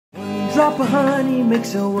drop of honey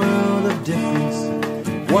makes a world of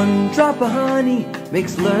difference. One drop of honey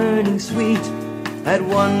makes learning sweet. Add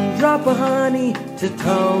one drop of honey to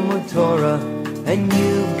Talmud Torah, and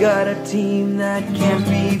you've got a team that can't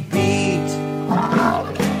be beat.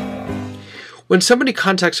 When somebody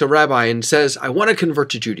contacts a rabbi and says, I want to convert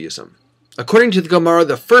to Judaism, according to the Gemara,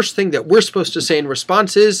 the first thing that we're supposed to say in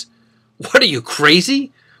response is, what are you,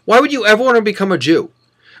 crazy? Why would you ever want to become a Jew?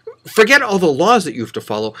 Forget all the laws that you have to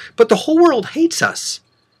follow, but the whole world hates us.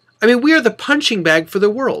 I mean, we are the punching bag for the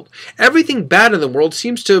world. Everything bad in the world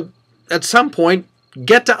seems to, at some point,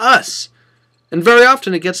 get to us. And very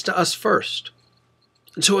often it gets to us first.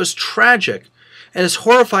 And so as tragic and as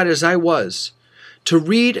horrified as I was to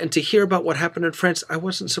read and to hear about what happened in France, I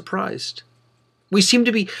wasn't surprised. We seem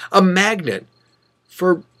to be a magnet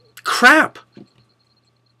for crap.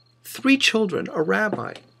 3 children, a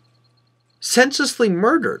rabbi, senselessly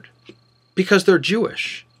murdered because they're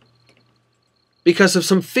Jewish. Because of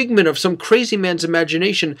some figment of some crazy man's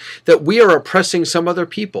imagination that we are oppressing some other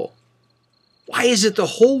people. Why is it the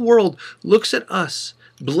whole world looks at us,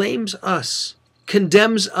 blames us,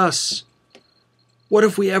 condemns us? What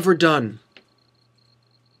have we ever done?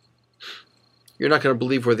 You're not going to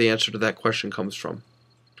believe where the answer to that question comes from.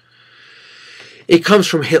 It comes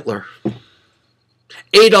from Hitler.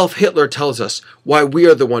 Adolf Hitler tells us why we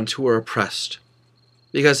are the ones who are oppressed.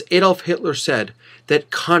 Because Adolf Hitler said that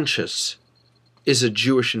conscience is a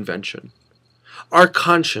Jewish invention. Our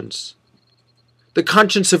conscience, the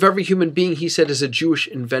conscience of every human being, he said, is a Jewish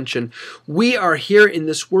invention. We are here in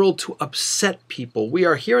this world to upset people. We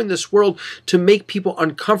are here in this world to make people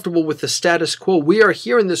uncomfortable with the status quo. We are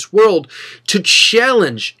here in this world to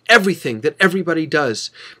challenge everything that everybody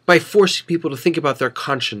does by forcing people to think about their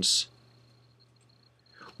conscience.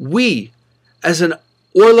 We, as an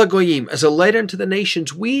Or LaGoyim, as a light unto the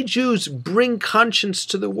nations, we Jews bring conscience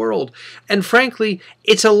to the world. And frankly,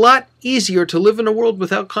 it's a lot easier to live in a world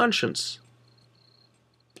without conscience.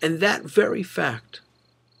 And that very fact,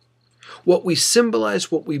 what we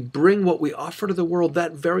symbolize, what we bring, what we offer to the world,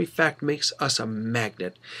 that very fact makes us a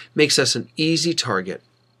magnet, makes us an easy target.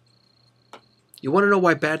 You want to know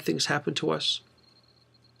why bad things happen to us?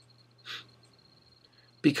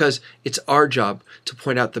 Because it's our job to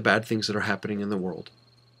point out the bad things that are happening in the world.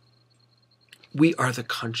 We are the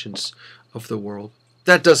conscience of the world.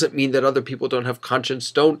 That doesn't mean that other people don't have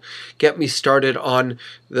conscience. Don't get me started on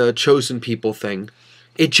the chosen people thing.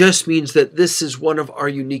 It just means that this is one of our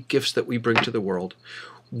unique gifts that we bring to the world.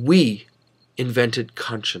 We invented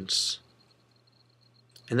conscience.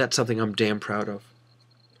 And that's something I'm damn proud of.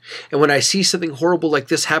 And when I see something horrible like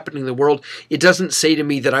this happening in the world, it doesn't say to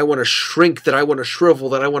me that I want to shrink, that I want to shrivel,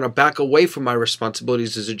 that I want to back away from my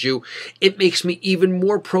responsibilities as a Jew. It makes me even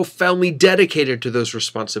more profoundly dedicated to those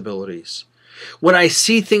responsibilities. When I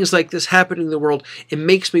see things like this happening in the world, it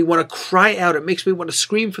makes me want to cry out. It makes me want to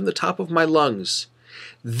scream from the top of my lungs.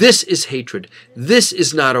 This is hatred. This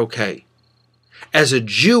is not okay. As a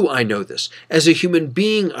Jew, I know this. As a human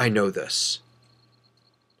being, I know this.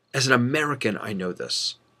 As an American, I know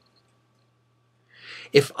this.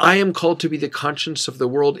 If I am called to be the conscience of the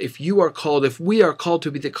world, if we are called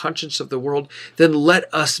to be the conscience of the world, then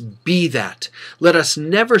let us be that. Let us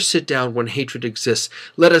never sit down when hatred exists.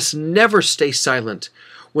 Let us never stay silent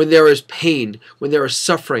when there is pain, when there is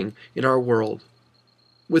suffering in our world.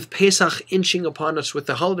 With Pesach inching upon us, with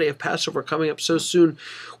the holiday of Passover coming up so soon,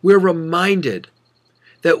 we're reminded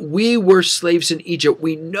that we were slaves in Egypt.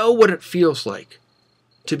 We know what it feels like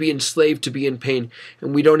to be enslaved, to be in pain,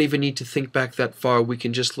 and we don't even need to think back that far. We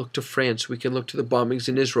can just look to France. We can look to the bombings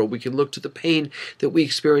in Israel. We can look to the pain that we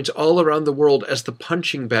experience all around the world as the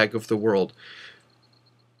punching bag of the world.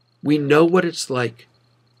 We know what it's like,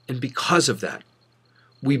 and because of that,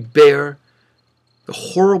 we bear the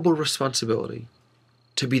horrible responsibility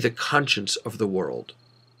to be the conscience of the world.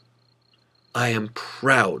 I am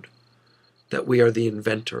proud that we are the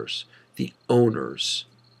inventors, the owners,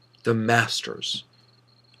 the masters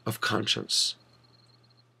of conscience.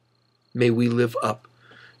 May we live up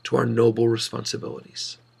to our noble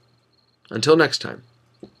responsibilities. Until next time,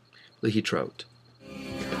 Lehitraut.